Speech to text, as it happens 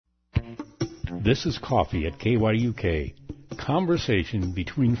This is Coffee at KYUK, conversation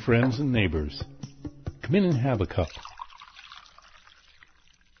between friends and neighbors. Come in and have a cup.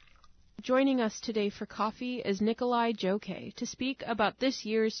 Joining us today for coffee is Nicholai Joekay to speak about this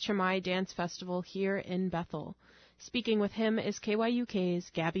year's Camai Dance Festival here in Bethel. Speaking with him is KYUK's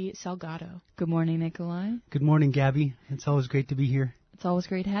Gabby Salgado. Good morning, Nicholai. Good morning, Gabby. It's always great to be here. It's always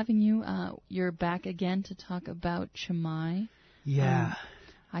great having you. You're back again to talk about Camai. Yeah.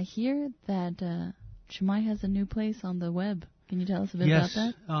 I hear that Camai has a new place on the web. Can you tell us a bit about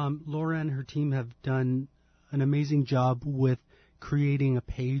that? Yes. Laura and her team have done an amazing job with creating a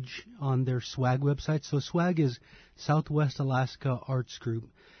page on their SWAG website. So SWAG is Southwest Alaska Arts Group,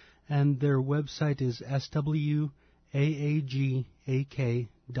 and their website is swaagak.org.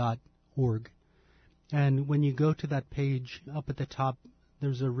 And when you go to that page, up at the top,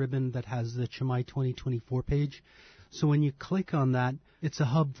 there's a ribbon that has the Camai 2024 page. So when you click on that, it's a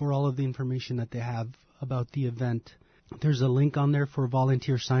hub for all of the information that they have about the event. There's a link on there for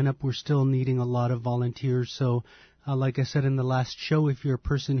volunteer sign-up. We're still needing a lot of volunteers. So like I said in the last show, if you're a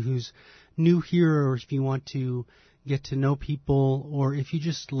person who's new here, or if you want to get to know people, or if you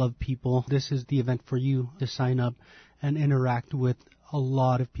just love people, this is the event for you to sign up and interact with a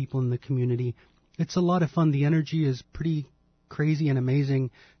lot of people in the community. It's a lot of fun. The energy is pretty crazy and amazing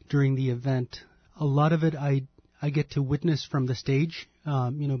during the event. A lot of it I get to witness from the stage,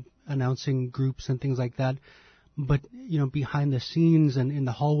 announcing groups and things like that. But, behind the scenes and in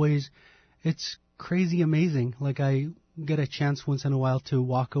the hallways, it's crazy amazing. Like, I get a chance once in a while to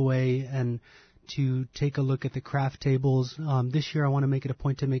walk away and to take a look at the craft tables. This year I want to make it a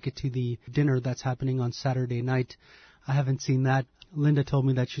point to make it to the dinner that's happening on Saturday night. I haven't seen that. Linda told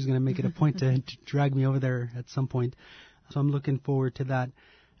me that she's going to make it a point to drag me over there at some point. So I'm looking forward to that.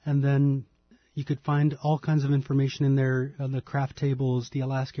 And then you could find all kinds of information in there, the craft tables, the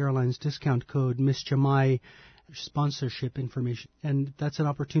Alaska Airlines discount code, Miss Camai, sponsorship information. And that's an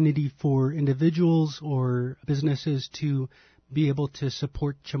opportunity for individuals or businesses to be able to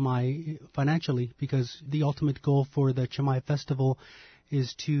support Camai financially, because the ultimate goal for the Camai Festival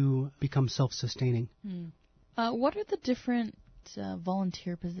is to become self-sustaining. What are the different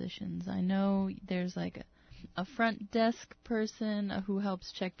volunteer positions? I know there's like a front desk person who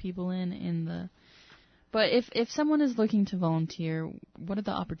helps check people in the... But if someone is looking to volunteer, what are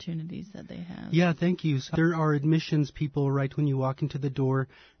the opportunities that they have? Yeah, thank you. So there are admissions people right when you walk into the door,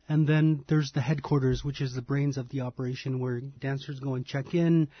 and then there's the headquarters, which is the brains of the operation, where dancers go and check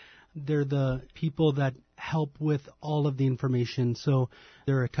in. They're the people that help with all of the information. So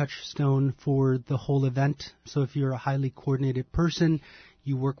they're a touchstone for the whole event. So if you're a highly coordinated person,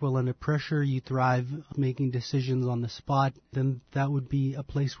 you work well under pressure, you thrive making decisions on the spot, then that would be a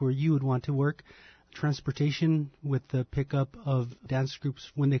place where you would want to work. Transportation with the pickup of dance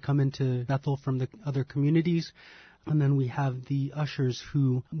groups when they come into Bethel from the other communities. And then we have the ushers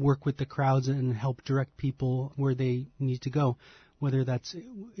who work with the crowds and help direct people where they need to go, whether that's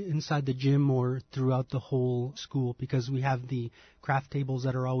inside the gym or throughout the whole school, because we have the craft tables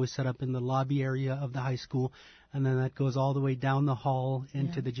that are always set up in the lobby area of the high school, and then that goes all the way down the hall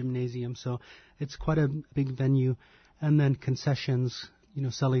into the gymnasium. So it's quite a big venue. And then concessions,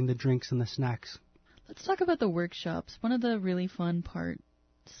 selling the drinks and the snacks. Let's talk about the workshops. One of the really fun parts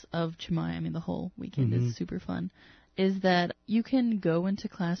of Camai, the whole weekend is super fun, is that you can go into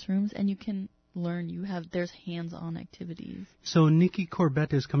classrooms and you can learn. There's hands-on activities. So Nikki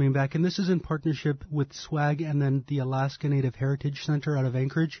Corbett is coming back, and this is in partnership with SWAG and then the Alaska Native Heritage Center out of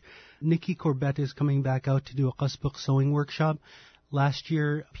Anchorage. Nikki Corbett is coming back out to do a qasbaq sewing workshop. Last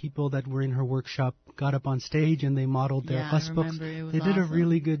year, people that were in her workshop got up on stage and they modeled their qasbaqs. They did a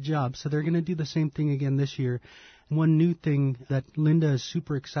really good job. So they're going to do the same thing again this year. One new thing that Linda is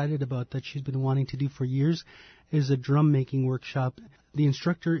super excited about that she's been wanting to do for years is a drum making workshop. The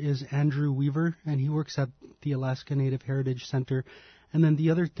instructor is Andrew Weaver, and he works at the Alaska Native Heritage Center. And then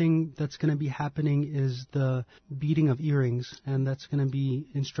the other thing that's going to be happening is the beading of earrings, and that's going to be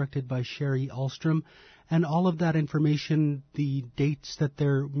instructed by Sherry Alstrom. And all of that information, the dates that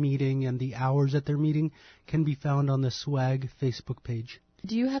they're meeting and the hours that they're meeting, can be found on the SWAG Facebook page.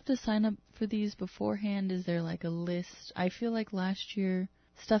 Do you have to sign up for these beforehand? Is there like a list? I feel like last year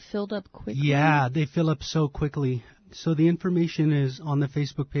stuff filled up quickly. Yeah, they fill up so quickly. So the information is on the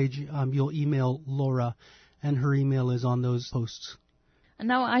Facebook page. You'll email Laura, and her email is on those posts. And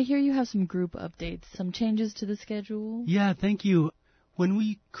now I hear you have some group updates, some changes to the schedule. Yeah, thank you. When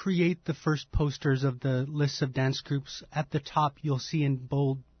we create the first posters of the lists of dance groups, at the top you'll see in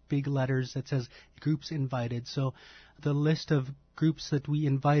bold, big letters that says groups invited. So the list of groups that we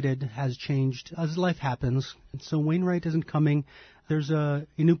invited has changed as life happens. And so Wainwright isn't coming. There's a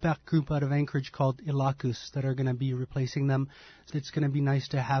Inupiaq group out of Anchorage called Ilakus that are going to be replacing them. It's going to be nice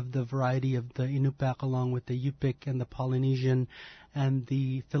to have the variety of the Inupiaq along with the Yupik and the Polynesian and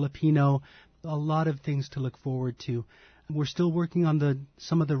the Filipino. A lot of things to look forward to. We're still working on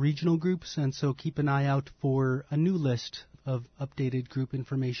some of the regional groups, and so keep an eye out for a new list of updated group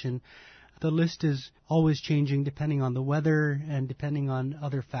information. The list is always changing depending on the weather and depending on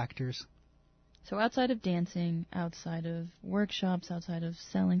other factors. So outside of dancing, outside of workshops, outside of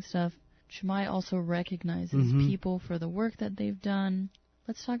selling stuff, Camai also recognizes people for the work that they've done.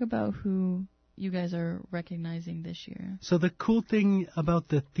 Let's talk about who you guys are recognizing this year. So the cool thing about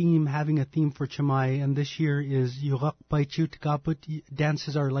the theme, having a theme for Camai, and this year is Yurak Baichut Kaput, Dance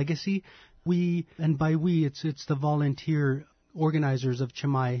is Our Legacy. And by we, it's the volunteer organizers of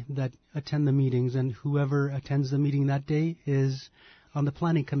Camai that attend the meetings, and whoever attends the meeting that day is on the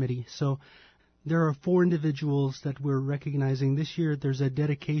planning committee. So there are 4 individuals that we're recognizing this year. There's a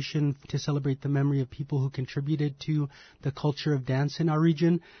dedication to celebrate the memory of people who contributed to the culture of dance in our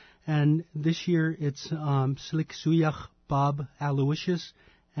region. And this year it's Slik Suyach Bob Aloysius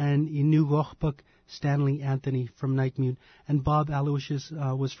and Inu Gochbuk Stanley Anthony from Nightmute. And Bob Aloysius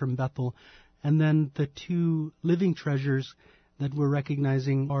was from Bethel. And then the 2 living treasures that we're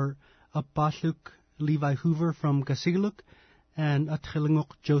recognizing are Apatluk Levi Hoover from Gasigiluk and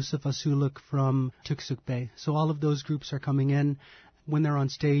Atchilinguk Joseph Asuluk from Tuksuk Bay. So all of those groups are coming in. When they're on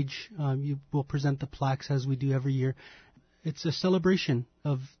stage, you will present the plaques as we do every year. It's a celebration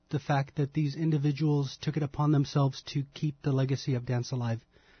of the fact that these individuals took it upon themselves to keep the legacy of dance alive.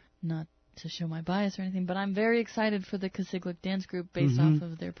 Not to show my bias or anything, but I'm very excited for the Gasigiluk dance group based off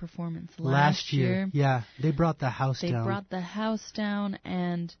of their performance last year. Yeah, they brought the house down. They brought the house down,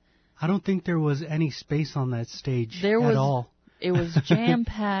 and I don't think there was any space on that stage at all. It was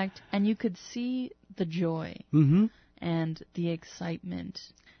jam-packed, and you could see the joy and the excitement.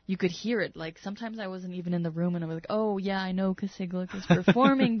 You could hear it. Like, sometimes I wasn't even in the room, and I was like, oh, yeah, I know Gasigiluk is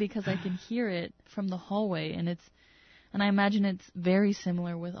performing because I can hear it from the hallway. And I imagine it's very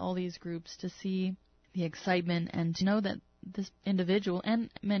similar with all these groups to see the excitement and to know that this individual and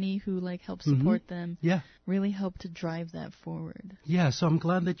many who help support them really help to drive that forward. Yeah, so I'm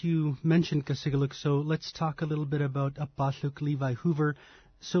glad that you mentioned Gasigiluk. So let's talk a little bit about Apatluk Levi Hoover.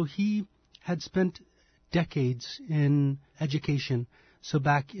 So he had spent decades in education. So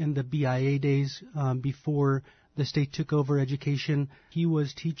back in the BIA days, before the state took over education, he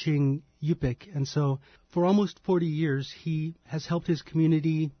was teaching Yupik. And so for almost 40 years, he has helped his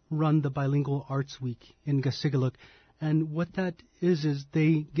community run the Bilingual Arts Week in Gasigiluk. And what that is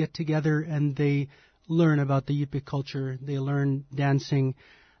they get together and they learn about the Yupik culture. They learn dancing.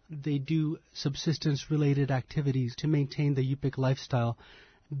 They do subsistence-related activities to maintain the Yupik lifestyle.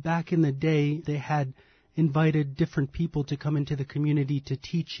 Back in the day, they had invited different people to come into the community to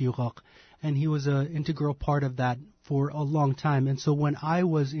teach Yurak, and he was an integral part of that for a long time. And so when I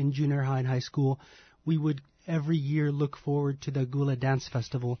was in junior high and high school, we would every year look forward to the Gula Dance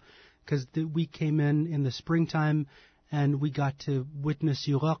Festival because we came in the springtime and we got to witness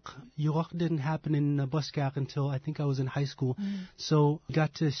Yurak. Yurak didn't happen in Nabuskak until I think I was in high school. So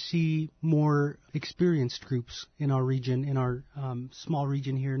got to see more experienced groups in our region, in our small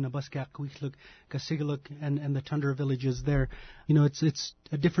region here, Nabuskak, Kwikluk, Gasigiluk, and the Tundra villages there. You know, it's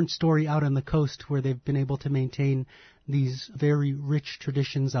a different story out on the coast where they've been able to maintain these very rich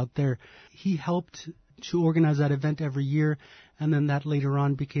traditions out there. He helped to organize that event every year, and then that later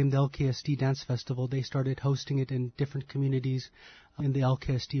on became the LKSD Dance Festival. They started hosting it in different communities in the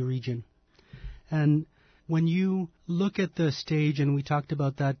LKSD region. And when you look at the stage, and we talked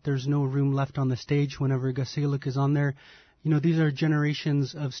about that, there's no room left on the stage whenever Gasigiluk is on there. You know, these are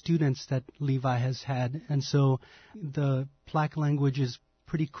generations of students that Levi has had, and so the plaque language is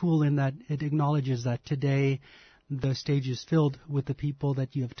pretty cool in that it acknowledges that today the stage is filled with the people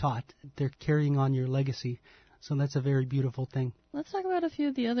that you have taught. They're carrying on your legacy. So that's a very beautiful thing. Let's talk about a few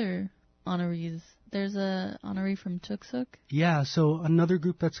of the other honorees. There's a honoree from Tuksuk. Yeah, so another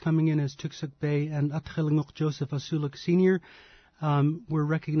group that's coming in is Tuksuk Bay and Atchilinguk Joseph Asuluk Sr. We're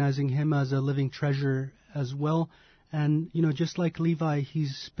recognizing him as a living treasure as well. And, you know, just like Levi,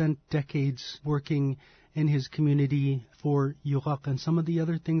 he's spent decades working in his community for Yurak. And some of the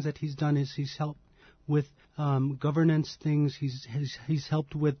other things that he's done is he's helped with governance things. He's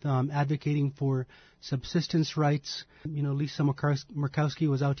helped with advocating for subsistence rights. You know, Lisa Murkowski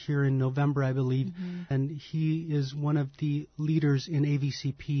was out here in November, I believe, and he is one of the leaders in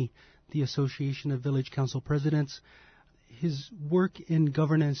AVCP, the Association of Village Council Presidents. His work in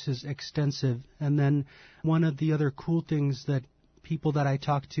governance is extensive, and then one of the other cool things that people that I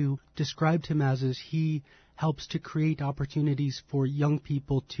talked to described him as is he helps to create opportunities for young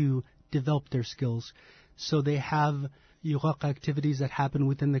people to develop their skills. So they have KYUK activities that happen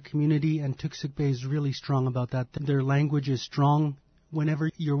within the community, and Tuksuk Bay is really strong about that. Their language is strong. Whenever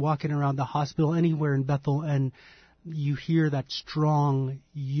you're walking around the hospital, anywhere in Bethel, and you hear that strong,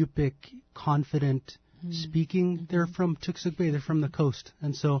 Yupik, confident speaking, they're from Tuksuk Bay, they're from the coast.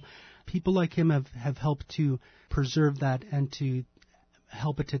 And so people like him have helped to preserve that and to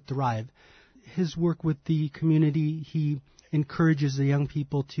help it to thrive. His work with the community, he encourages the young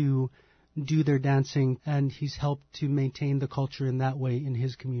people to do their dancing, and he's helped to maintain the culture in that way in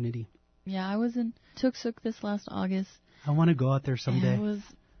his community. Yeah, I was in Tuksuk this last August. I want to go out there someday.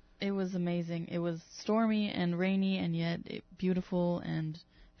 It was amazing. It was stormy and rainy, and yet beautiful and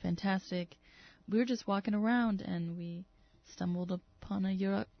fantastic. We were just walking around, and we stumbled upon a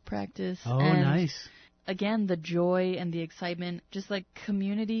KYUK practice. Oh, and nice. Again, the joy and the excitement, just like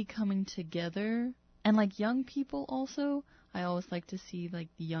community coming together. And like young people also, I always like to see like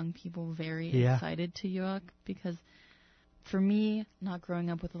the young people very excited to KYUK, because for me, not growing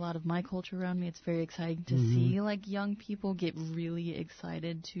up with a lot of my culture around me, it's very exciting to see like young people get really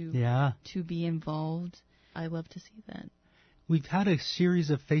excited to be involved. I love to see that. We've had a series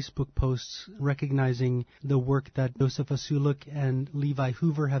of Facebook posts recognizing the work that Joseph Asuluk and Levi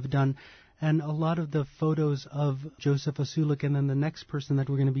Hoover have done. And a lot of the photos of Joseph Asuluk, and then the next person that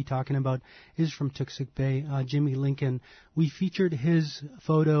we're going to be talking about is from Tuksuk Bay, Jimmy Lincoln. We featured his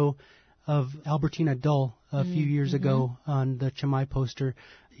photo of Albertina Dull a few years ago on the Camai poster.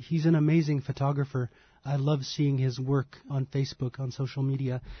 He's an amazing photographer. I love seeing his work on Facebook, on social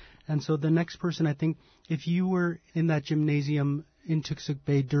media. And so the next person, I think, if you were in that gymnasium in Tuksuk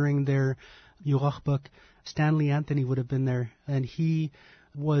Bay during their KYUK book, Stanley Anthony would have been there. And he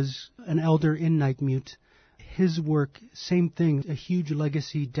was an elder in Night Mute. His work, same thing, a huge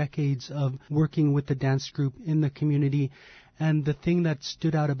legacy, decades of working with the dance group in the community. And the thing that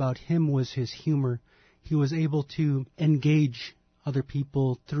stood out about him was his humor. He was able to engage other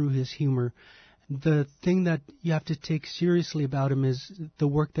people through his humor. The thing that you have to take seriously about him is the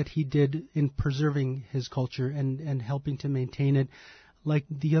work that he did in preserving his culture and helping to maintain it, like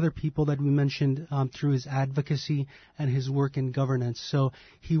the other people that we mentioned, through his advocacy and his work in governance. So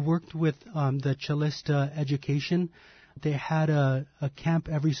he worked with the Chalista Education. They had a camp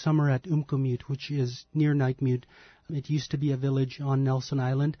every summer at Umkumute, which is near Night Mute. It used to be a village on Nelson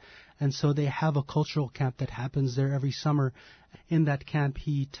Island, and so they have a cultural camp that happens there every summer. In that camp,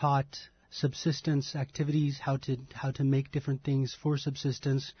 he taught subsistence activities, how to make different things for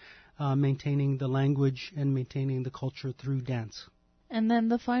subsistence, maintaining the language and maintaining the culture through dance. And then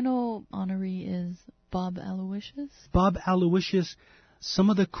the final honoree is Bob Aloysius. Bob Aloysius, some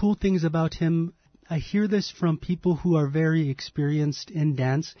of the cool things about him, I hear this from people who are very experienced in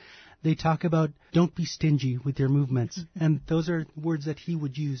dance. They talk about don't be stingy with your movements. And those are words that he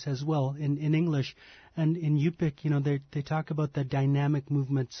would use as well in English. And in Yupik, they talk about the dynamic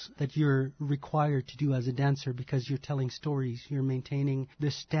movements that you're required to do as a dancer because you're telling stories, you're maintaining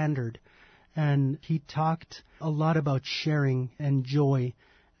this standard. And he talked a lot about sharing and joy.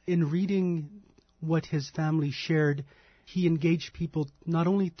 In reading what his family shared, he engaged people not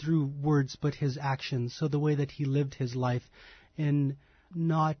only through words but his actions, so the way that he lived his life in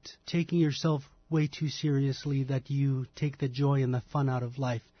not taking yourself way too seriously, that you take the joy and the fun out of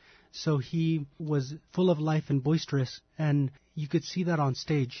life. So he was full of life and boisterous, and you could see that on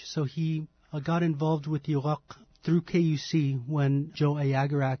stage. So he got involved with KYUK through KUC when Joe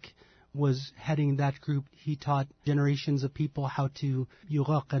Ayagarak was heading that group. He taught generations of people how to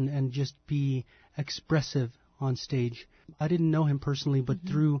KYUK and just be expressive on stage. I didn't know him personally, but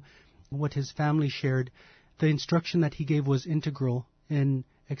through what his family shared, the instruction that he gave was integral in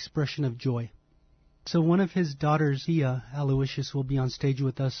expression of joy. So one of his daughters, Sia Aloysius, will be on stage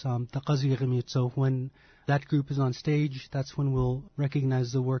with us. So when that group is on stage, that's when we'll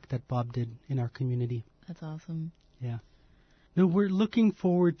recognize the work that Bob did in our community. That's awesome. Yeah. No, we're looking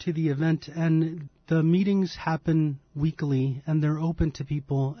forward to the event, and the meetings happen weekly, and they're open to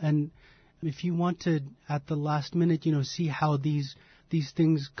people. And if you want to, at the last minute, see how these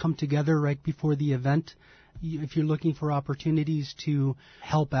things come together right before the event, if you're looking for opportunities to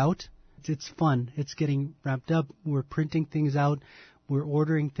help out, it's fun. It's getting ramped up. We're printing things out. We're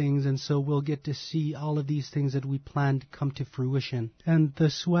ordering things, and so we'll get to see all of these things that we planned come to fruition. And the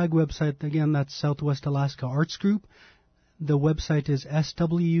SWAG website, again, that's Southwest Alaska Arts Group. The website is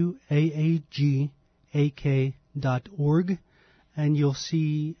swaagak.org, and you'll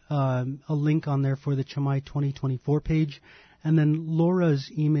see a link on there for the Camai 2024 page. And then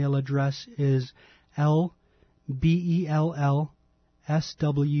Laura's email address is LBELL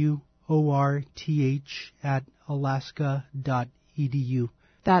swordth@alaska.edu.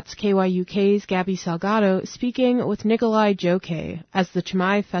 That's KYUK's Gabby Salgado speaking with Nicholai Joekay as the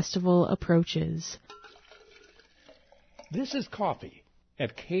Camai Festival approaches. This is Coffee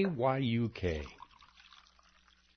at KYUK.